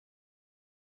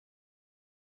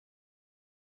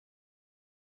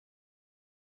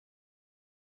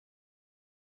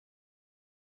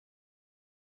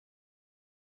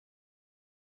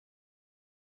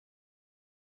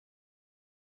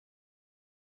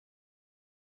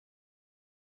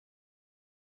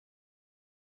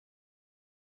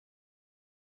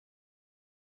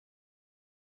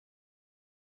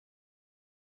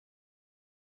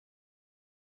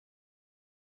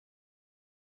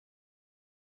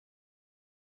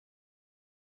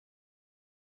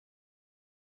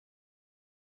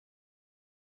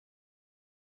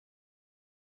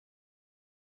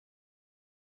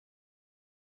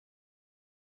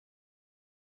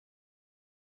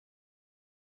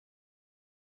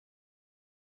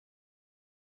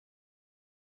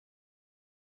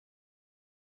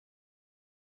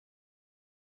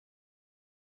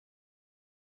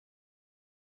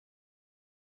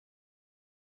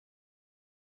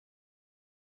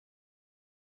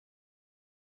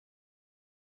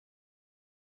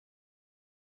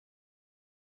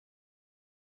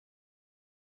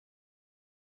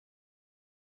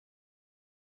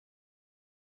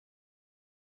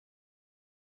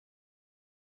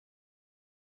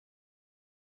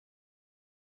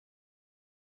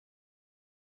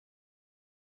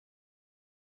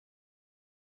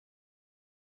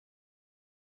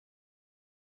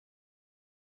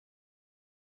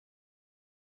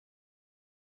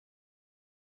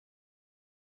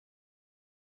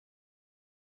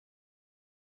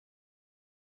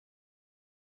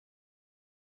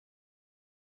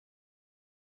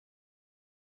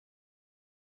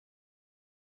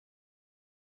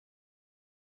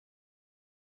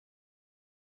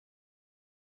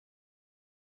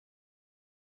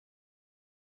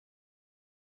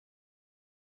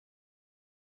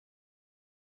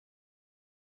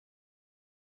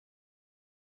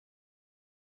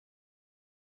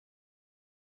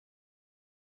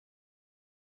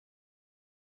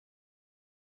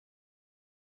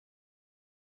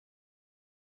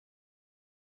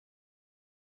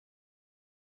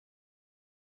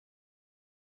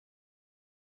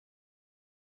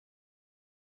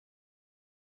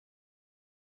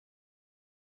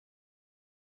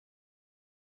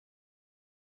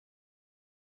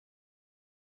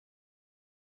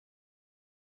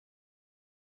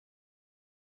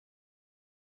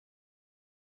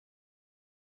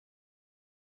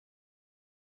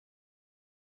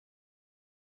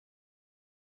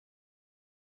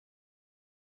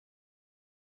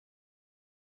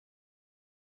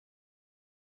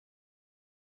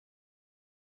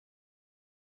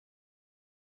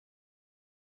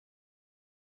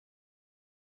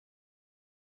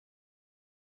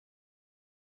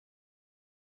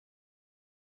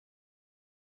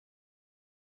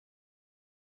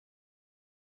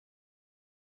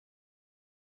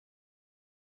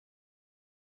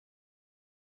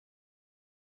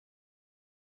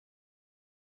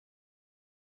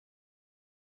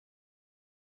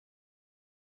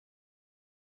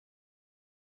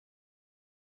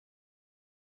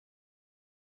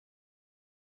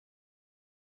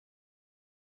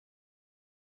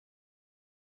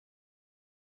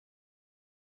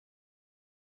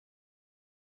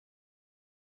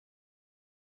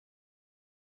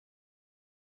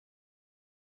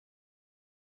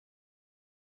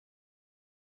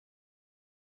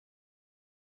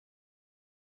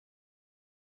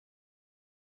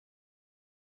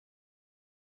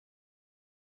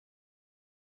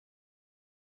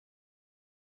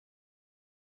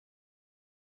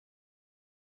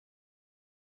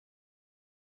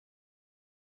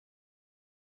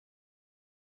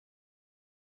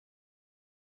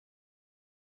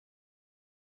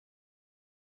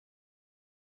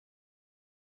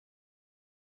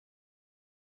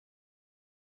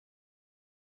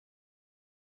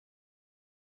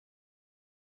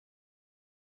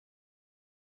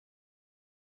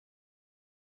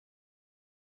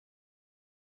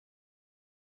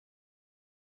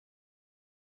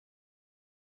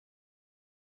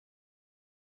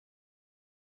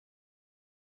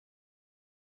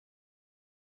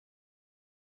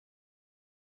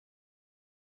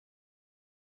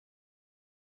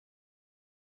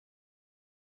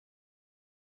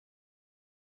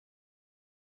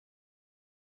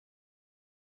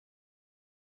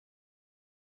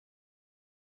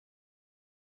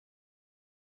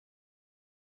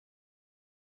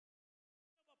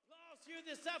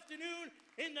here this afternoon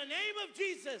in the name of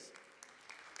Jesus.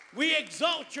 We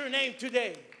exalt your name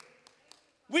today.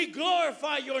 We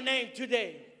glorify your name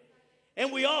today.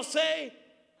 And we all say,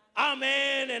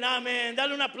 Amen and Amen.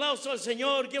 Dale un aplauso al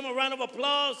Señor. Give him a round of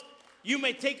applause. You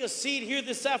may take a seat here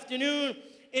this afternoon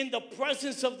in the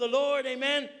presence of the Lord.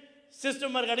 Amen. Sister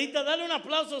Margarita, dale un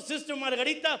aplauso, Sister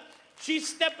Margarita. She's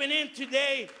stepping in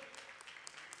today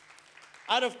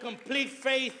out of complete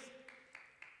faith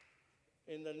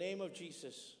in the name of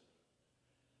Jesus.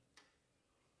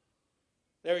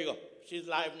 There you go. She's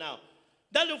live now.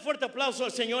 Dale un fuerte aplauso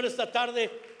al Señor esta tarde.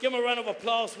 Give him a round of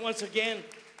applause once again.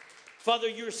 Father,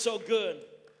 you're so good.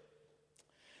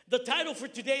 The title for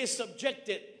today is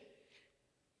Subjected.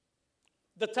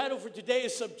 The title for today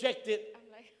is Subjected.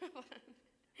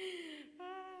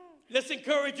 Let's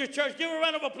encourage your church. Give a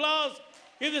round of applause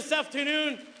here this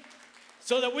afternoon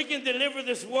so that we can deliver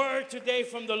this word today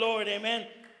from the Lord. Amen.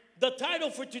 The title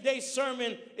for today's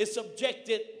sermon is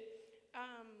Subjected.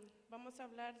 Vamos a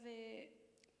hablar de...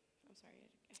 I'm sorry.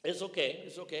 It's okay,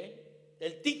 it's okay.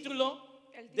 El título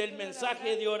del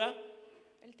mensaje de ahora.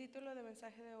 El título del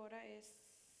mensaje de ahora es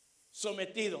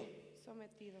Sometido.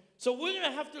 Sometido. So we're going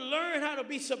to have to learn how to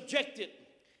be subjected.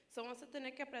 So vamos a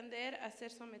tener que aprender a ser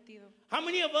sometido. How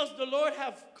many of us the Lord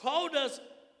have called us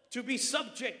to be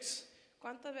subjects?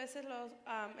 ¿Cuántas veces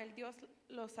el Dios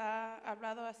los ha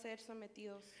hablado a ser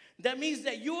sometidos? That means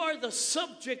that you are the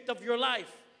subject of your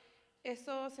life.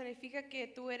 Eso significa que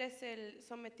tú eres el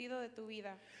sometido de tu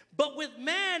vida. But with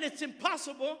man it's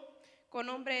impossible. Con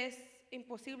hombre es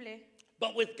imposible.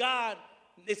 But with God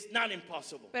it's not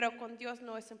impossible. Pero con Dios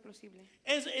no es imposible.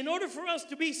 As in order for us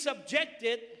to be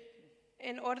subjected,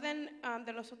 En orden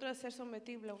de nosotros ser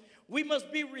sometidos, we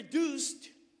must be reduced.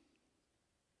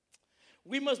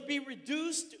 We must be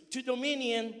reduced to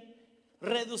dominion,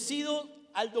 reducido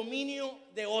al dominio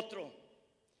de otro.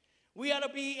 We ought to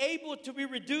be able to be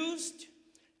reduced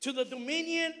to the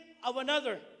dominion of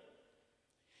another.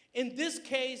 In this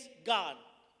case, God.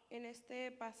 en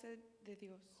este base de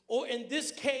Dios, Or in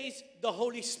this case, the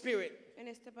Holy Spirit. en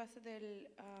este base del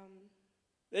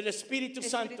Del Espíritu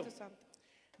Santo. Espíritu Santo.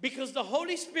 Because the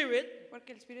Holy Spirit, Porque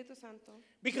el Espíritu Santo,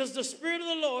 because the Spirit of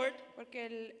the Lord, porque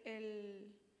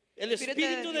el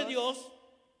Espíritu de Dios,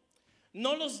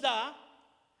 no nos da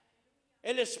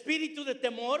el espíritu de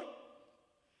temor,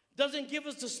 doesn't give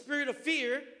us the spirit of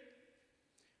fear,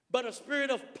 but a spirit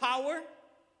of power,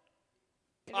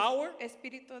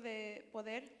 espíritu de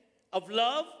poder, of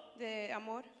love, de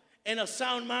amor, and a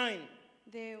sound mind.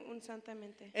 de un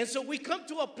santamente. And so we come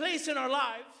to a place in our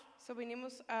lives So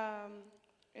vinimos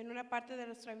en una parte de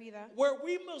nuestra vida where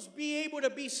we must be able to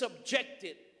be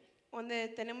subjected.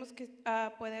 donde tenemos que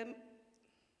poder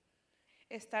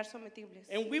estar sometibles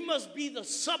And we must be the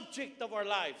subject of our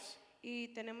lives. y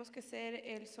tenemos que ser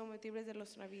el sometibles de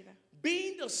nuestra vida.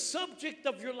 Being the subject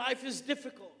of your life is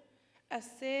difficult.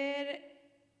 Hacer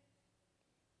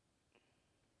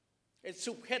El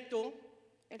sujeto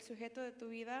el sujeto de tu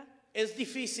vida es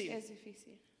difícil. es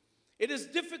difícil. It is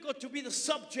difficult to be the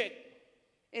subject.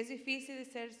 Es difícil de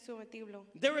ser sometible.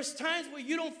 There is times where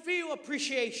you don't feel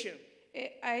appreciation.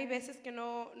 Hay veces que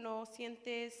no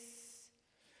sientes,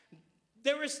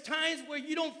 There is times where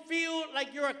you don't feel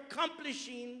like you're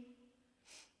accomplishing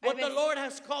what the veces- Lord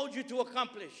has called you to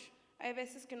accomplish. hay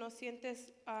veces que no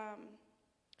sientes,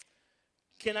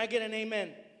 Can I get an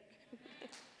amen?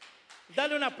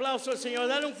 Dale un aplauso al Señor.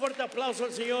 Dale un fuerte aplauso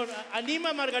al Señor. Anima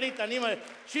a Margarita, anima.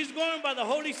 She's going by the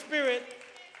Holy Spirit.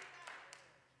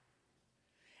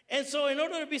 And so in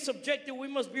order to be subjected, we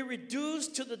must be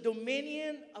reduced to the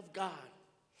dominion of God.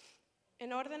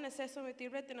 en orden de ser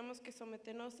sometible tenemos que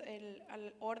someternos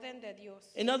al orden de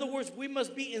Dios. In other words, we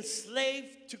must be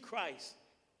enslaved to Christ.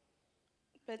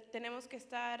 Tenemos que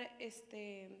estar,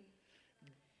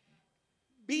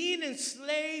 Being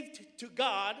enslaved to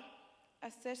God,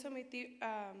 a ser sometido,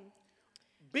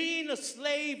 being a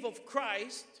slave of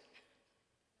Christ,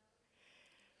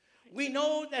 we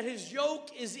know that his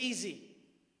yoke is easy.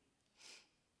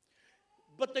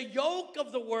 But the yoke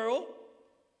of the world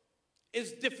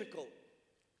is difficult.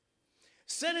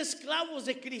 Ser esclavos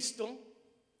de Cristo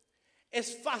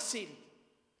es fácil.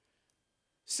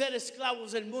 Ser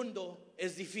esclavos del mundo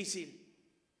es difícil.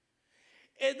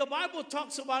 And the Bible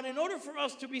talks about in order for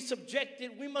us to be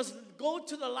subjected, we must go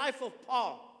to the life of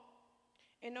Paul.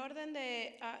 en orden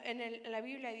de, en la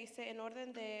Biblia dice, en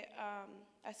orden de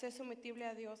hacer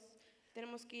sometible a Dios,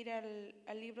 tenemos que ir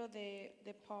al libro de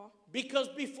Paul. Because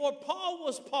before Paul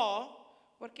was Paul,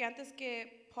 Porque antes que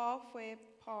Paul fue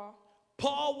Paul,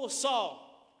 Paul was Saul.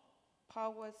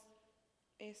 Paul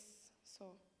es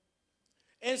Saul.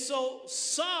 And so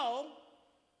Saul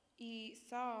Y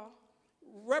Saul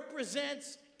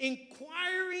represents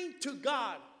inquiring to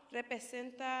God.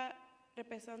 representa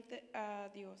a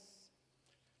Dios.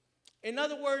 In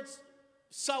other words,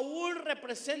 Saúl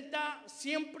representa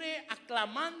siempre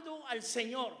aclamando al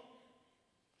Señor.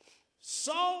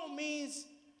 Saul means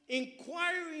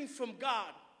inquiring from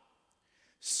God.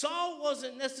 Saul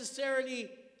wasn't necessarily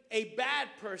a bad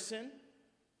person,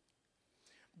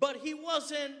 but he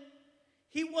wasn't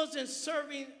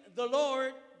serving the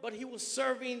Lord, but he was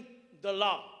serving the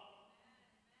law.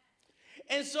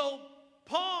 And so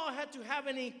Saul had to have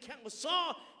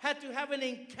an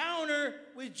encounter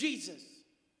with Jesus.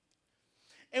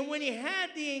 And when he had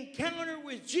the encounter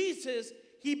with Jesus,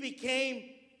 he became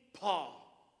Paul,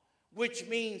 which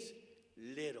means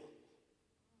little.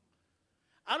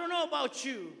 I don't know about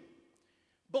you,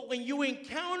 but when you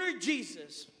encounter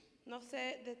Jesus, No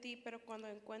sé de ti, pero cuando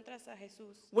encuentras a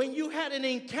Jesús, when you had an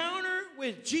encounter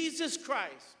with Jesus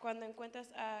Christ, cuando encuentras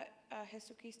a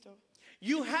Jesucristo,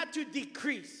 you had to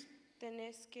decrease.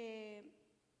 tenés que,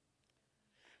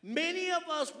 Many of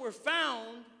us were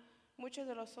found muchos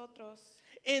de los otros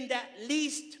in that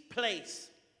least place.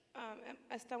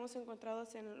 estamos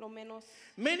encontrados en lo menos.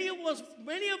 Many of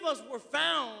us were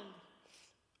found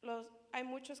Hay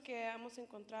muchos que hemos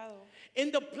encontrado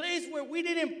in the place where we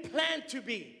didn't plan to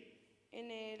be. en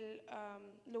el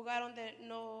lugar donde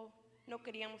no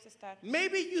queríamos estar.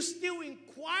 Maybe you still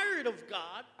inquired of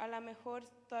God. A lo mejor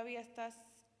todavía estás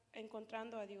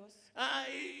encontrando a Dios.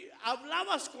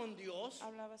 Hablabas con Dios.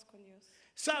 Hablabas con Dios.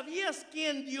 Sabías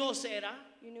quién Dios era.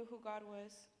 You knew who God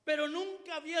was, Pero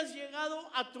nunca habías llegado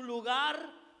a tu lugar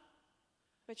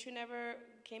but you never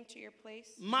came to your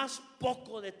place. más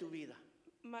poco de tu vida.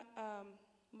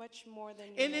 Much more than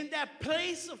you And know. in that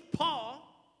place of Paul,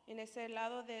 En ese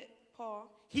lado de Paul,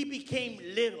 he became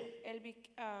little. él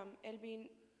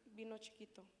vino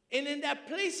chiquito. And in that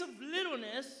place of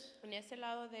littleness, En ese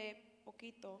lado de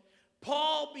poquito,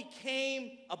 Paul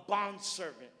became a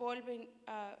bondservant. Paul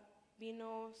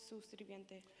vino su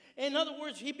sirviente. In other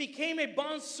words, he became a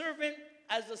bondservant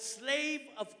as a slave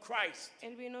of Christ,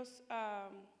 Él vino a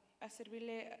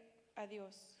servirle a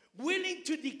Dios, willing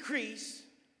to decrease,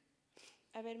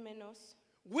 a ver menos,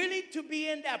 willing to be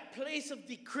in that place of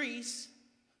decrease,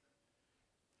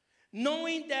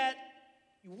 knowing that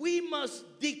we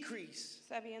must decrease,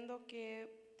 sabiendo que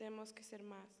tenemos que ser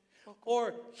más, poco,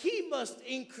 or he must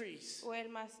increase, o él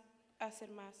más hacer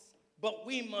más, but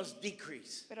we must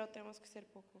decrease. pero tenemos que ser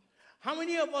poco. How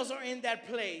many of us are in that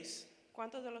place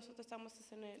 ¿Cuántos de nosotros estamos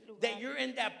en el lugar that you're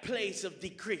in that place of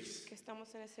decrease? que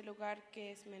estamos en ese lugar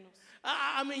que es menos?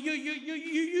 I mean, you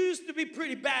used to be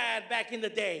pretty bad back in the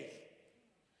day.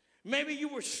 Maybe you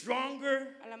were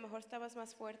stronger, A lo mejor estabas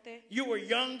más fuerte, you were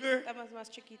younger, estabas más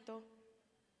chiquito,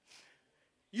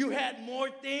 you had more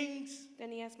things.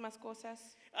 tenías más cosas,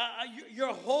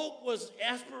 Your hope was,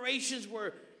 aspirations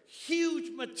were huge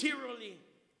materially.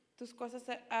 tus cosas,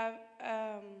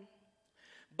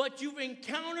 But you've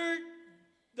encountered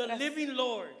the Gracias. living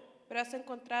Lord. pero has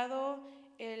encontrado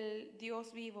el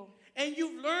Dios vivo And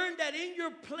you've learned that in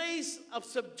your place of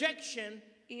subjection,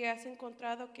 y has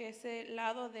encontrado que ese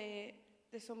lado de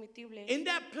sometible, in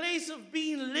that place of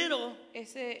being little,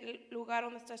 ese lugar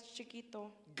donde estás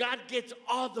chiquito, God gets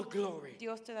all the glory.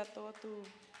 Dios te da todo tu...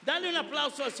 Dale un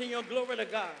aplauso al Señor, glory to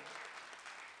God.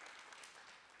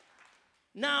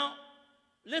 Now,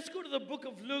 let's go to the book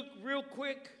of Luke real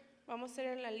quick, Vamos a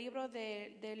ir en el libro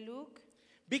de Luke,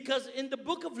 because in the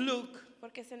book of Luke,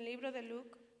 porque es en el libro de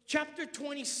Luke, chapter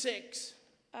 26,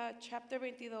 chapter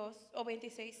 22 o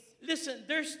 26. listen,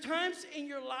 there's times in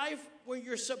your life when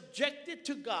you're subjected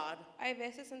to God, Hay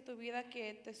veces en tu vida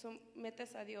que te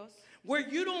sometes a Dios where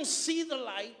you don't see the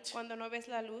light, cuando no ves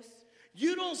la luz,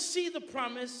 you don't see the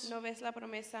promise, no ves la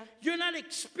promesa, you're not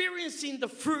experiencing the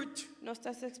fruit. no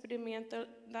estás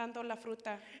experimentando la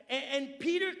fruta. And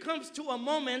Peter comes to a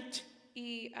moment,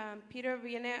 Y Peter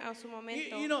viene a su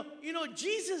momento. you know,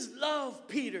 Jesus loved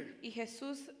Peter Y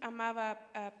Jesús amaba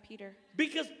a Peter.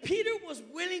 because Peter was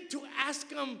willing to ask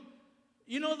him,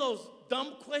 you know, those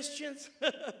dumb questions,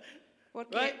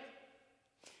 Porque right?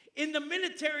 In the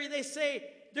military, they say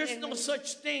there's En no el-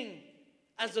 such thing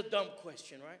as a dumb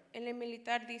question, right? en el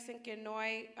militar dicen que no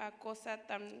hay cosa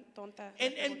tan tonta. de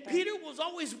And preguntar. Peter was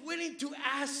always willing to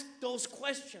ask those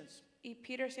questions. Y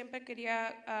Peter siempre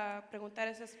quería preguntar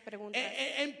esas preguntas.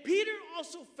 And Peter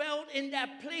also felt in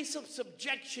that place of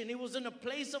subjection. He was in a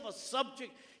place of a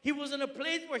subject. He was in a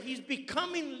place where he's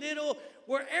becoming little,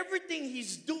 where everything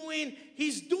he's doing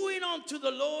unto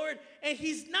the Lord, and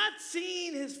he's not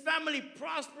seeing his family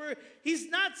prosper. He's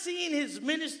not seeing his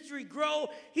ministry grow.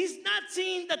 He's not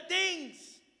seeing the things.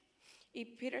 Y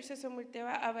Peter se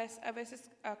sometía a veces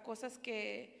a cosas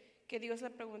que Dios le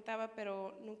preguntaba,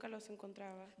 pero nunca los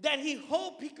encontraba. That he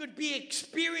hoped he could be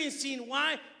experiencing.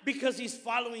 Why? Because he's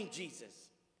following Jesus.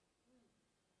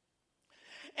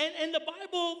 And the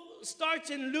Bible starts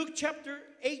in Luke chapter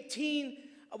 18.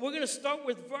 We're going to start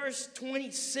with verse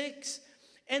 26.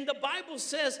 And the Bible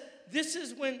says this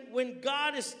is when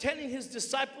God is telling his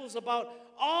disciples about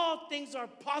all things are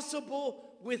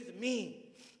possible with me.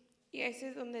 Y ese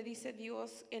es donde dice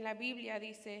Dios, en la Biblia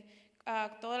dice,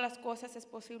 todas las cosas es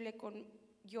posible con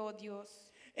yo, Dios.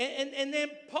 And then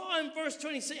Paul in verse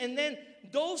 26, and then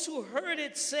those who heard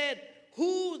it said,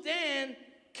 who then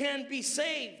can be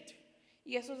saved?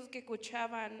 Y esos que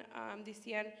escuchaban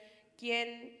decían,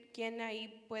 ¿quién ahí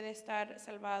puede estar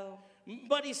salvado?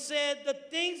 But he said, the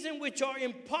things in which are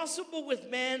impossible with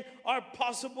man are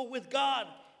possible with God.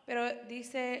 Pero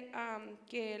dice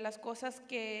que las cosas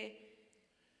que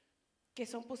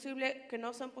son posibles, que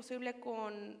no son posibles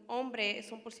con hombre,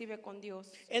 son posibles con Dios.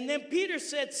 And then Peter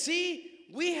said, see,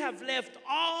 we have left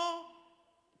all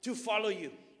to follow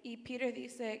you. Y Peter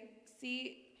dice,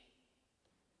 sí,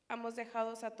 hemos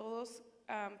dejado a todos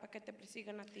para que te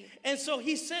persigan a ti. And so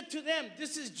he said to them,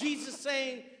 this is Jesus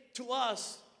saying to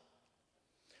us,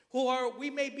 we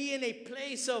may be in a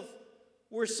place of,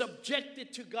 we're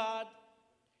subjected to God,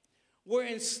 we're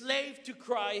enslaved to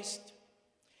Christ.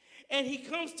 And he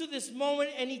comes to this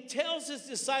moment and he tells his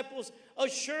disciples,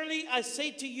 surely I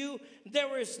say to you,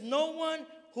 there is no one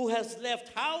who has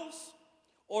left house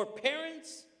or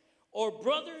parents or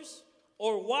brothers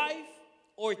or wife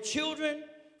or children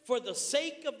for the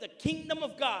sake of the kingdom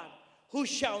of God, who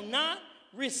shall not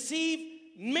receive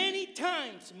many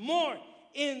times more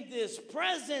in this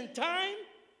present time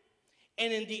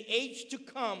and in the age to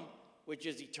come, which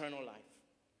is eternal life.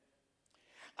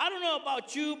 I don't know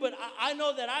about you, but I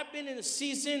know that I've been in a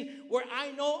season where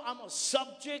I know I'm a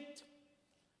subject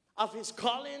of his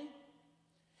calling.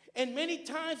 And many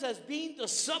times, as being the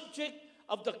subject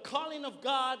of the calling of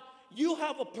God, you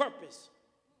have a purpose.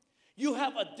 You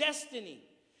have a destiny.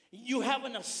 You have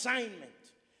an assignment.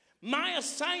 My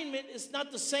assignment is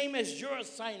not the same as your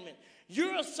assignment.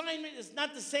 Your assignment is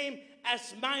not the same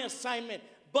as my assignment.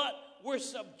 But we're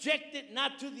subjected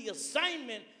not to the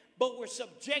assignment, but we're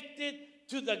subjected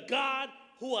to the God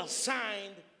who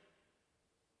assigned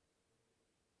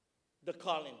the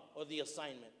calling or the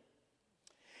assignment.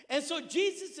 And so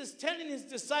Jesus is telling his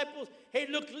disciples, hey,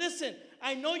 look, listen,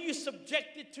 I know you're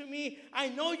subjected to me. I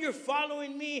know you're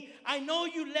following me. I know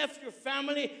you left your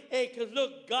family. Hey, because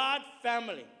look, God,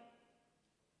 family.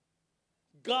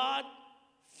 God,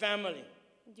 family.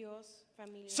 Dios,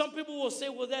 familia. Some people will say,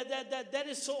 well, that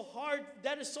is so hard.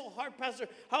 That is so hard, Pastor.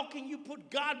 How can you put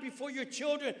God before your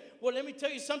children? Well, let me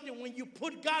tell you something. When you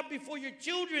put God before your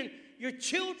children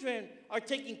are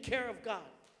taking care of God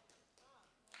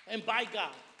and by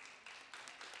God.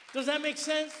 Does that make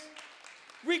sense?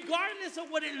 Regardless of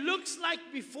what it looks like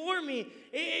before me,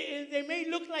 they may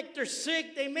look like they're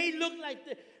sick. They may look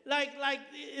like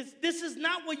this is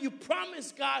not what you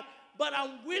promised, God, but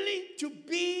I'm willing to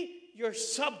be your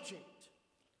subject.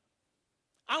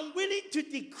 I'm willing to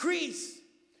decrease,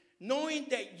 knowing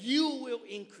that you will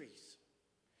increase.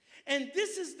 And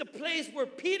this is the place where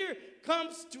Peter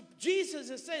comes to Jesus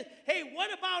and says, hey,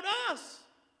 what about us?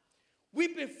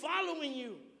 We've been following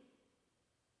you.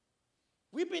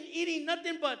 We've been eating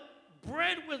nothing but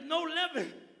bread with no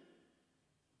leaven.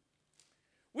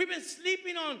 We've been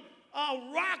sleeping on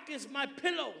a rock as my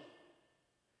pillow.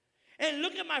 And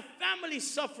look at my family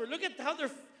suffer. Look at how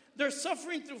they're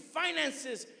suffering through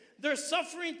finances. They're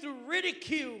suffering through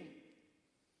ridicule.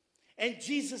 And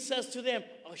Jesus says to them,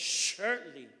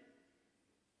 assuredly,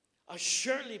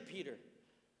 Peter,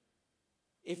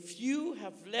 if you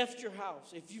have left your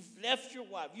house, if you've left your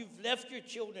wife, you've left your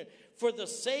children for the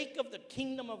sake of the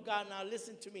kingdom of God. Now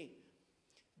listen to me.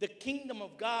 The kingdom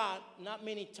of God, not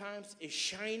many times, is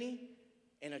shiny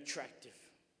and attractive.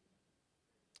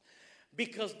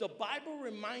 Because the Bible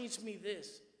reminds me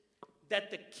this,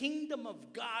 that the kingdom of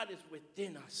God is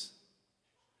within us.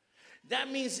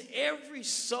 That means every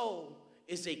soul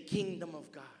is a kingdom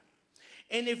of God.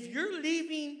 And if you're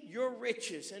leaving your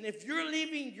riches, and if you're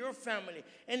leaving your family,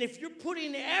 and if you're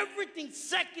putting everything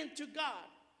second to God,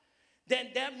 then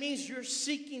that means you're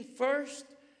seeking first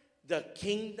the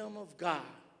kingdom of God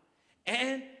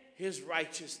and his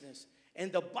righteousness.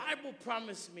 And the Bible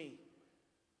promised me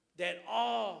that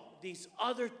all these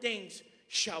other things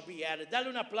shall be added. Dale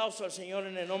un aplauso al Señor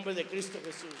en el nombre de Cristo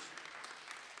Jesús.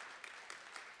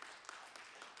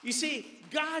 You see,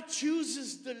 God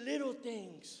chooses the little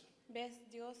things. ¿Ves?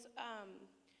 Dios,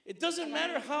 It doesn't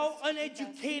matter how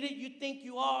uneducated you think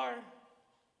you are.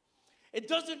 It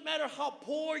doesn't matter how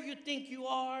poor you think you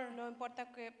are. No importa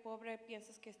qué pobre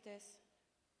pienses que estés.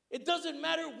 It doesn't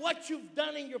matter what you've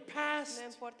done in your past. No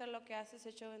importa lo que has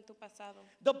hecho en tu pasado.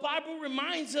 The Bible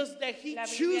reminds us that He La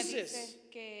Biblia chooses. dice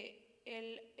que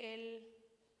él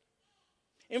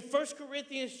In 1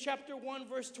 Corinthians chapter 1,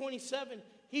 verse 27,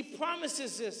 He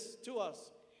promises this to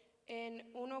us. en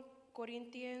 1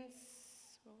 Corintios,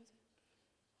 what was it?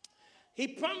 He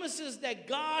promises that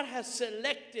God has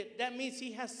selected, that means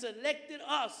He has selected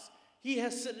us. He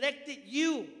has selected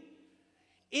you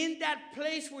in that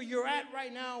place where you're at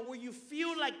right now, where you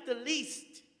feel like the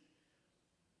least,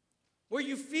 where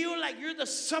you feel like you're the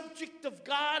subject of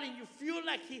God and you feel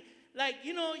like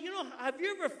have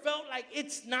you ever felt like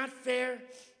it's not fair?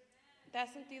 ¿Te has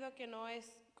sentido que no es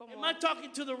como Am I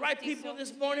talking to the right people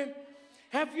justicia? this morning?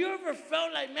 Have you ever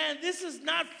felt like, man, this is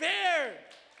not fair?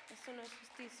 Eso no es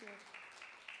justicia.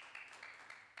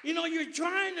 You know, you're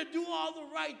trying to do all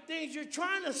the right things. You're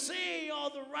trying to say all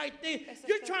the right things. Eso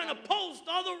You're está trying to mal. post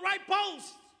all the right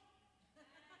posts.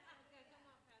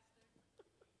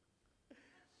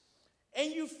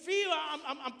 And you feel,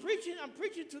 I'm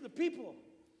preaching to the people.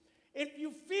 If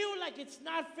you feel like it's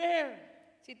not fair,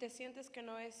 Si te sientes que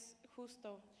no es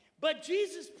justo, but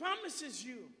Jesus promises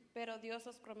you pero Dios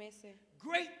os promete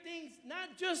great things,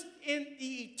 not just in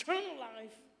the eternal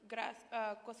life,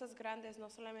 cosas grandes, no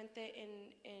solamente en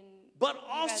but vida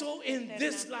also in eterna,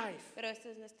 this life. pero esta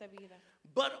es nuestra vida.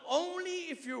 But only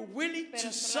if you're willing Pero to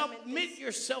solamente submit si-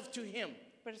 yourself to Him.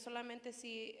 Pero solamente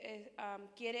si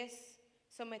quieres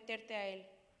someterte a Él,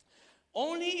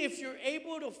 Only if you're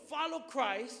able to follow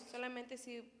Christ, solamente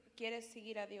si quieres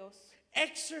seguir a Dios,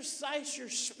 exercise your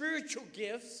spiritual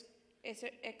gifts.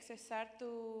 expresar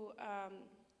tu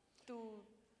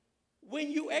When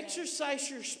you exercise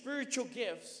your spiritual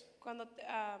gifts, cuando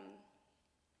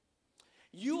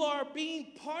you are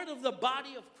being part of the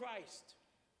body of Christ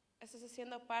estás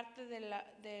haciendo parte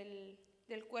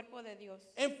del cuerpo de Dios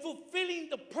and fulfilling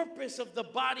the purpose of the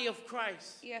body of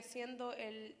Christ. y haciendo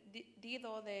el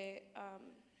dido de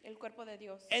el cuerpo de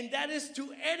Dios. And that is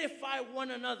to edify one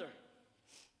another.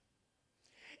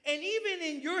 And even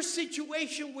in your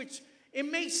situation, which it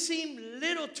may seem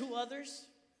little to others,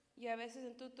 Y a veces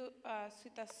en tu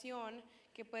situación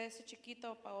que puede ser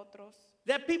chiquito para otros,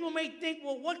 that people may think,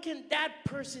 well, what can that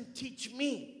person teach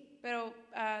me? pero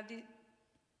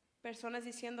personas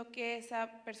diciendo que esa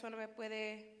persona me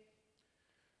puede,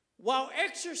 While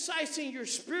exercising your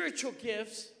spiritual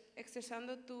gifts,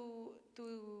 expresando tu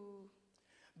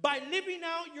by living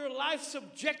out your life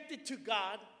subjected to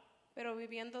God pero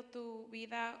viviendo tu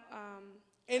vida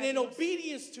and a in Dios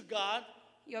obedience to God,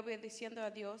 y obedeciendo a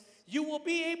Dios, you will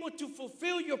be able to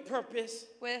fulfill your purpose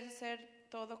puedes hacer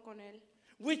todo con Él,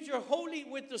 with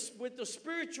the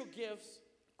spiritual gifts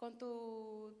con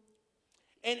tu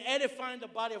and edifying the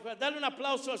body of God. Dale un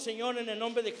aplauso al Señor en el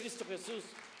nombre de Cristo Jesús.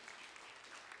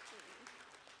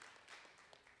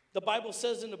 The Bible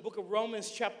says in the book of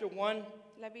Romans chapter 1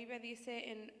 La Biblia dice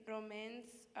en Romanos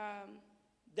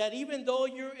that even though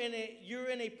you're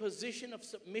in a position of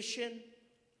submission,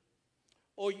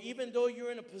 or even though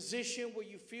you're in a position where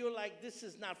you feel like this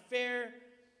is not fair,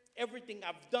 everything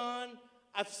I've done,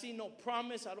 I've seen no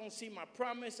promise, I don't see my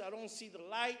promise, I don't see the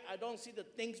light, I don't see the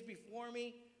things before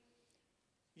me,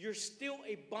 you're still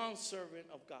a bondservant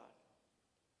of God.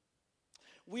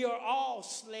 We are all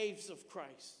slaves of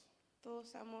Christ.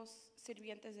 todos somos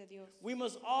sirvientes de Dios. We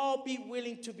must all be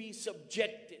willing to be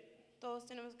subjected. Todos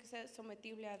tenemos que ser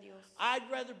sometibles a Dios. I'd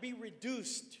rather be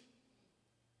reduced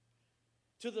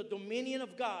to the dominion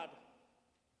of God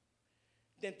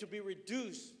than to be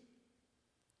reduced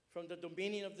from the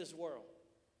dominion of this world.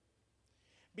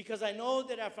 Because I know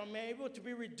that if I'm able to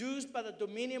be reduced by the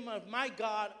dominion of my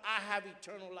God, I have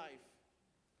eternal life.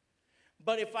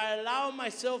 But if I allow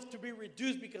myself to be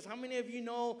reduced, because how many of you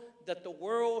know that the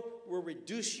world will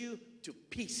reduce you to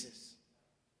pieces?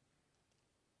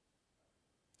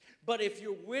 But if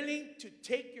you're willing to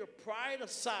take your pride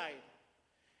aside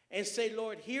and say,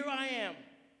 Lord, here I am.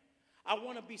 I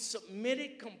want to be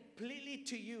submitted completely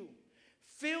to you.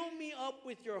 Fill me up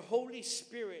with your Holy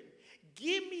Spirit.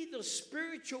 Give me the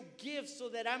spiritual gifts so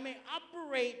that I may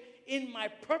operate in my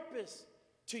purpose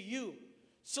to you.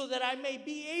 So that I may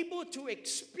be able to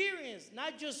experience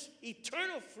not just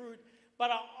eternal fruit,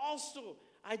 but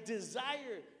I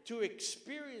desire to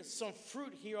experience some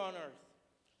fruit here on earth.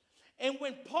 And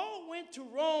when Paul went to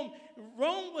Rome,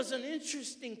 Rome was an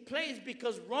interesting place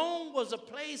because Rome was a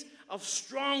place of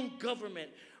strong government.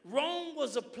 Rome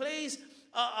was a place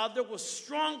there were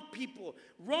strong people.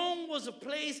 Rome was a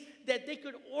place that they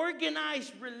could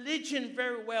organize religion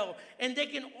very well, and they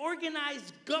can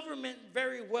organize government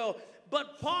very well.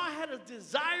 But Paul had a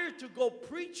desire to go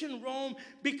preach in Rome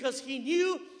because he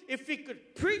knew if he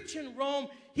could preach in Rome,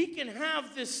 he can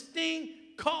have this thing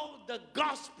called the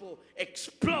gospel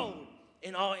explode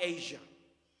in all Asia.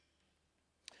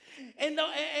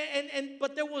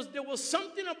 But there was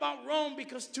something about Rome,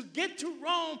 because to get to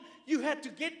Rome, you had to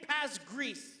get past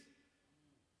Greece.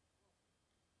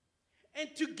 And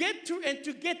to get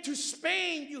to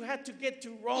Spain, you had to get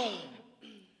to Rome.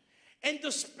 And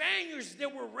the Spaniards, they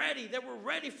were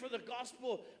ready for the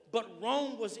gospel, but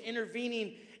Rome was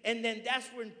intervening. And then that's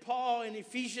when Paul in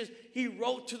Ephesians, he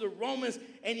wrote to the Romans,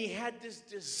 and he had this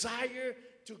desire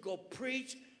to go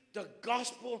preach the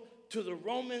gospel to the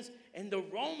Romans. And the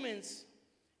Romans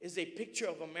is a picture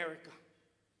of America.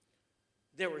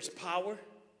 There is power,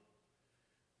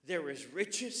 there is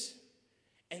riches,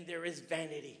 and there is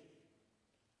vanity.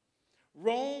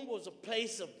 Rome was a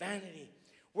place of vanity,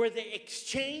 where they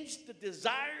exchanged the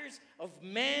desires of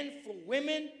men for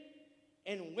women,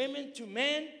 and women to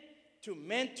men, to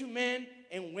men,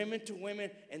 and women to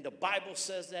women. And the Bible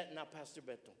says that, not Pastor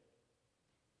Beto.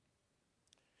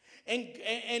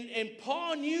 And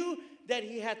Paul knew that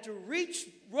he had to reach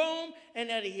Rome and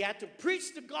that he had to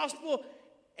preach the gospel,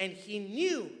 and he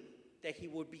knew that he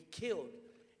would be killed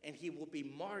and he would be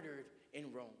martyred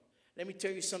in Rome. Let me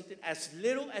tell you something. As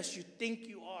little as you think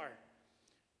you are,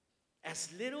 as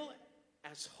little,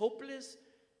 as hopeless,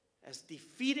 as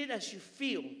defeated as you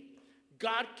feel,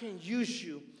 God can use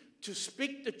you to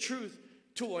speak the truth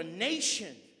to a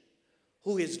nation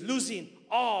who is losing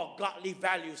all godly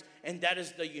values, and that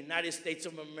is the United States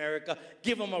of America.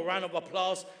 Give them a round of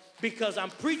applause, because I'm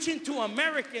preaching to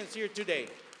Americans here today.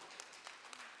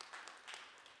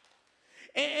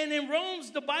 And in Romans,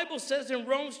 the Bible says in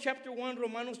Romans chapter 1,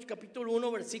 Romanos capítulo 1,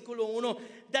 versículo 1,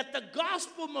 that the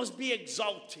gospel must be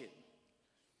exalted.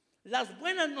 Las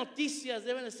buenas noticias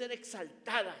deben de ser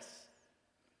exaltadas.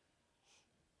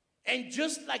 And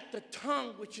just like the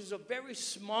tongue, which is a very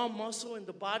small muscle in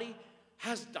the body,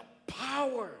 has the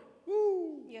power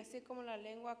Y así como la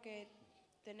lengua que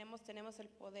tenemos el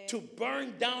poder to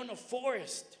burn down a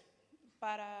forest.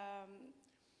 para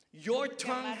Your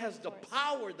tongue has the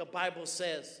power, the Bible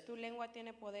says, tu lengua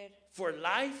tiene poder for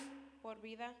life por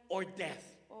vida or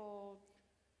death. o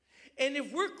And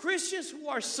if we're Christians who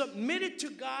are submitted to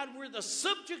God, we're the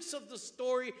subjects of the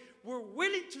story, we're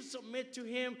willing to submit to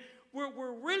Him, we're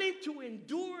willing to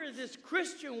endure this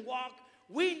Christian walk,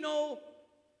 we know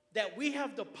that we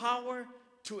have the power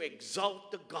to exalt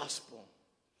the gospel.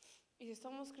 y si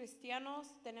somos cristianos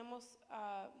tenemos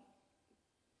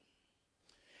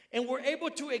And we're able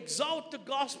to exalt the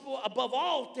gospel above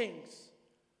all things.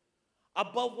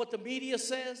 Above what the media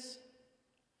says,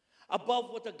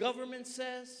 above what the government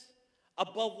says,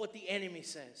 above what the enemy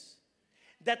says.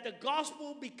 That the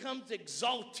gospel becomes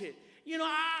exalted. You know,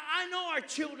 I know our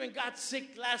children got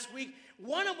sick last week.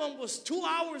 One of them was 2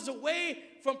 hours away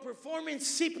from performing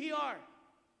CPR.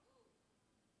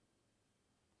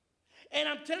 And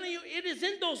I'm telling you, it is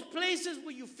in those places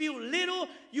where you feel little,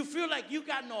 you feel like you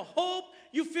got no hope,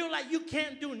 you feel like you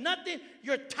can't do nothing,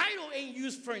 your title ain't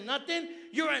used for nothing,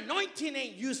 your anointing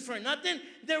ain't used for nothing.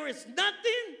 There is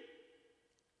nothing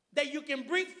that you can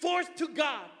bring forth to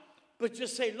God, but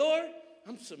just say, Lord,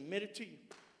 I'm submitted to you.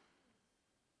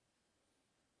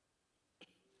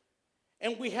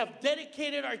 And we have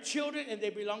dedicated our children, and they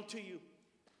belong to you.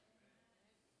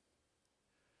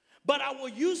 But I will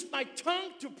use my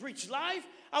tongue to preach life.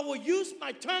 I will use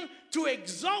my tongue to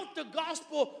exalt the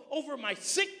gospel over my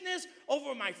sickness,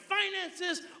 over my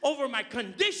finances, over my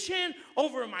condition,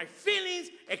 over my feelings,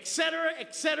 etc.,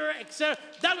 etc., etc.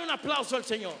 Dale un aplauso al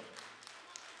Señor.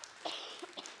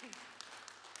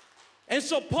 And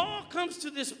so Paul comes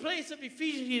to this place of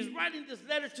Ephesians. He's writing this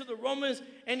letter to the Romans,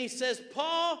 and he says,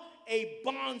 Paul, a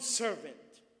bondservant,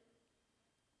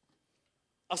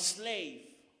 a slave,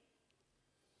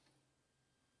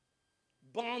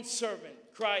 bondservant,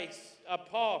 Christ,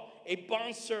 Paul, a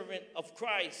bondservant of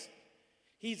Christ.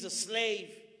 He's a slave.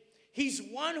 He's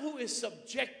one who is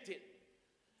subjected.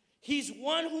 He's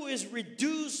one who is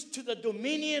reduced to the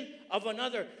dominion of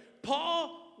another.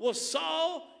 Paul was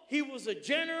Saul. He was a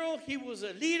general. He was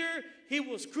a leader. He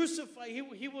was crucified.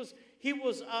 He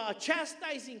was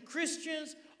chastising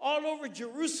Christians all over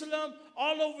Jerusalem,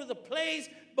 all over the place.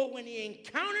 But when he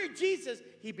encountered Jesus,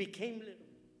 he became little.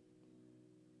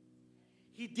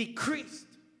 He decreased.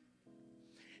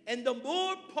 And the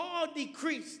more Paul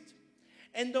decreased,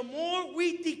 and the more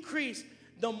we decrease,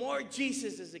 the more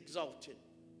Jesus is exalted.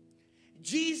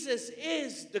 Jesus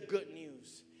is the good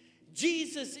news.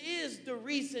 Jesus is the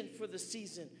reason for the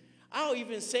season. I'll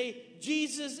even say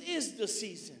Jesus is the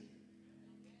season.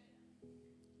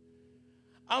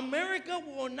 America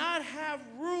will not have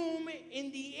room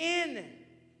in the inn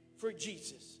for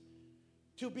Jesus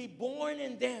to be born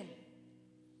in them.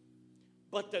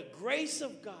 But the grace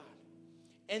of God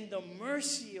and the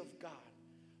mercy of God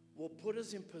will put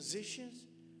us in positions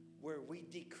where we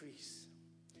decrease.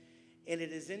 And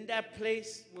it is in that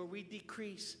place where we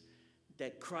decrease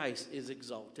that Christ is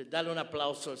exalted. Dale un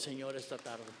aplauso al Señor esta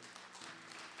tarde.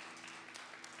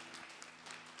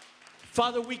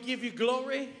 Father, we give you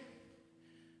glory.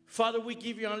 Father, we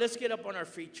give you honor. Let's get up on our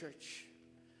feet, church.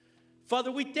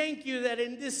 Father, we thank you that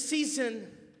in this season,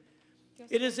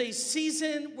 it is a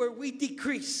season where we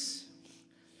decrease.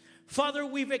 Father,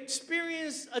 we've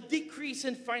experienced a decrease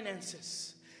in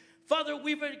finances. Father,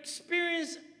 we've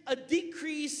experienced a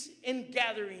decrease in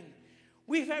gathering.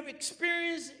 We have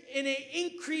experienced an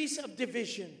increase of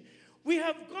division. We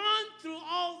have gone through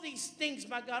all these things,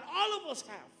 my God. All of us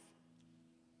have.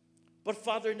 But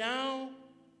Father, now,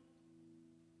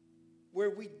 where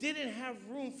we didn't have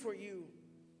room for you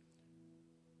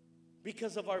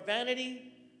because of our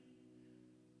vanity,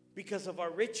 because of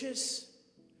our riches,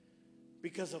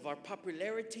 because of our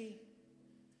popularity,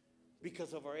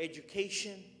 because of our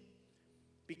education,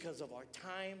 because of our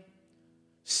time,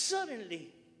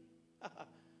 suddenly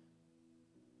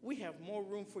we have more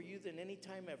room for you than any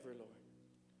time ever, Lord.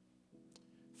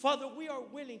 Father, we are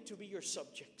willing to be your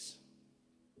subjects.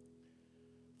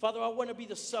 Father, I want to be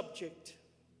the subject.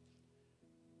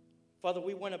 Father,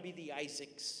 we want to be the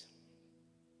Isaacs.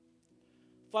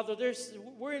 Father,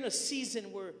 we're in a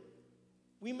season where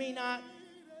we may not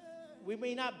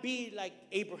be like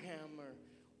Abraham, or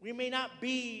we may not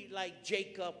be like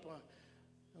Jacob.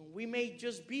 We may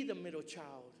just be the middle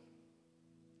child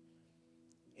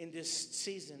in this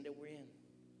season that we're in.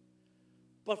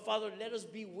 But Father, let us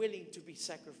be willing to be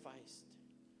sacrificed.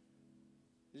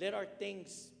 Let our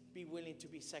things be willing to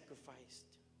be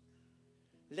sacrificed.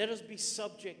 Let us be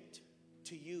subject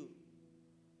to you.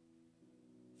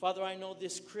 Father, I know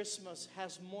this Christmas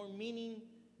has more meaning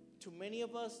to many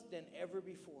of us than ever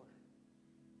before.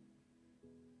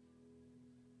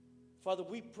 Father,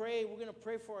 we pray. We're going to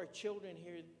pray for our children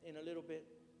here in a little bit.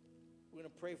 We're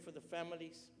going to pray for the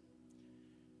families.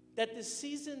 That this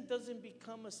season doesn't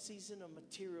become a season of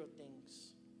material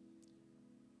things,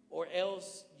 or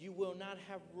else you will not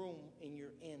have room in your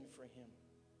inn for him.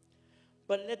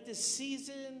 But let this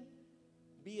season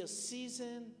be a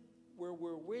season where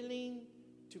we're willing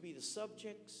to be the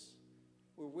subjects,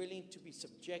 we're willing to be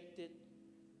subjected,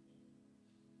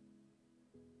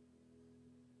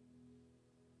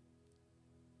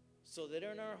 so that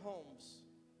in our homes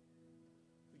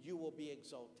you will be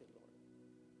exalted, Lord.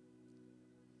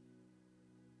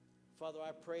 Father,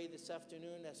 I pray this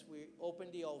afternoon as we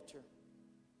open the altar,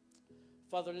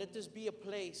 Father, let this be a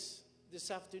place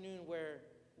this afternoon where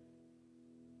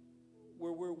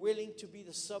we're willing to be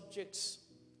the subjects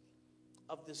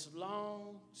of this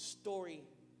long story,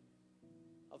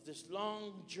 of this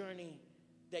long journey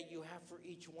that you have for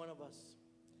each one of us.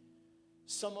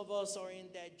 Some of us are in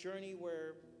that journey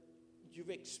where you've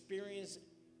experienced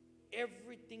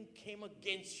everything came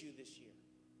against you this year,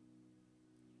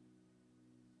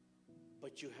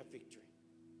 but you have victory.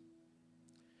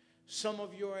 Some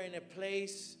of you are in a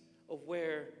place of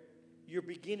where you're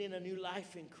beginning a new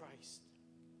life in Christ.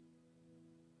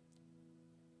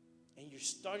 And you're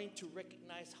starting to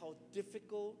recognize how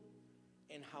difficult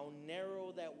and how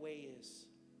narrow that way is.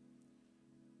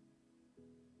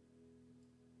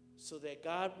 So that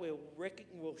God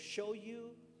will show you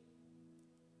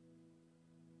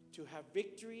to have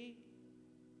victory.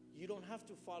 You don't have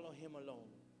to follow him alone.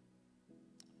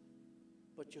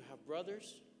 But you have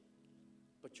brothers,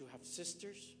 but you have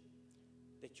sisters,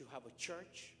 that you have a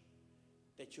church,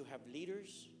 that you have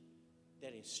leaders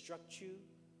that instruct you,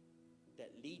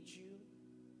 that lead you,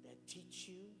 that teach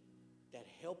you, that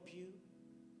help you,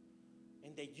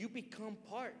 and that you become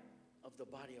part of the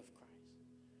body of Christ.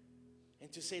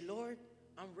 And to say, Lord,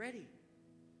 I'm ready,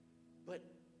 but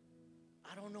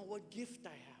I don't know what gift I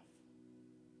have.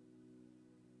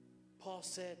 Paul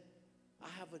said, I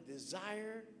have a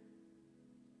desire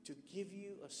to give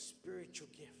you a spiritual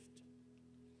gift.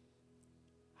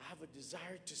 I have a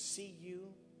desire to see you,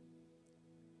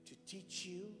 to teach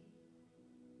you,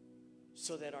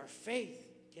 so that our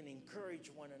faith can encourage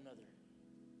one another.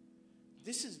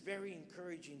 This is very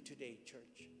encouraging today,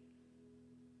 church.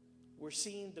 We're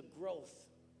seeing the growth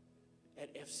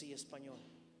at FC Español.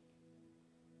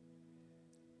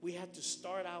 We had to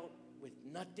start out with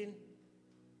nothing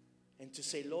and to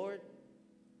say, Lord,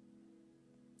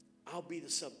 I'll be the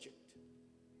subject.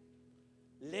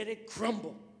 Let it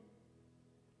crumble.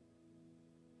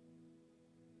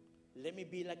 Let me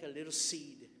be like a little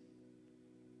seed.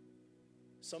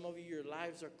 Some of you, your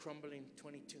lives are crumbling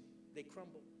 22. They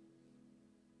crumble.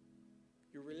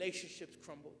 Your relationships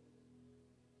crumble.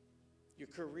 Your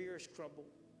careers crumble.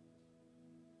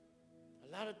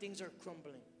 A lot of things are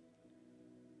crumbling.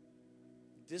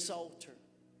 This altar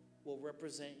will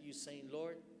represent you saying,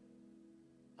 Lord,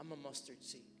 I'm a mustard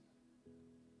seed.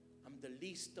 I'm the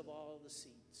least of all the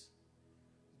seeds,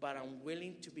 but I'm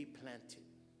willing to be planted.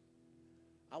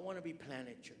 I want to be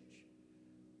planted, church.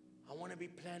 I want to be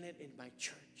planted in my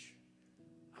church.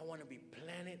 I want to be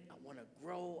planted. I want to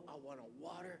grow. I want to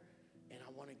water. And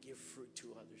I want to give fruit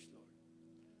to others,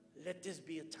 Lord. Let this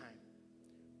be a time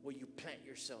where you plant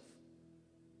yourself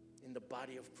in the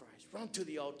body of Christ. Run to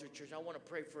the altar, church. I want to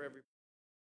pray for everybody.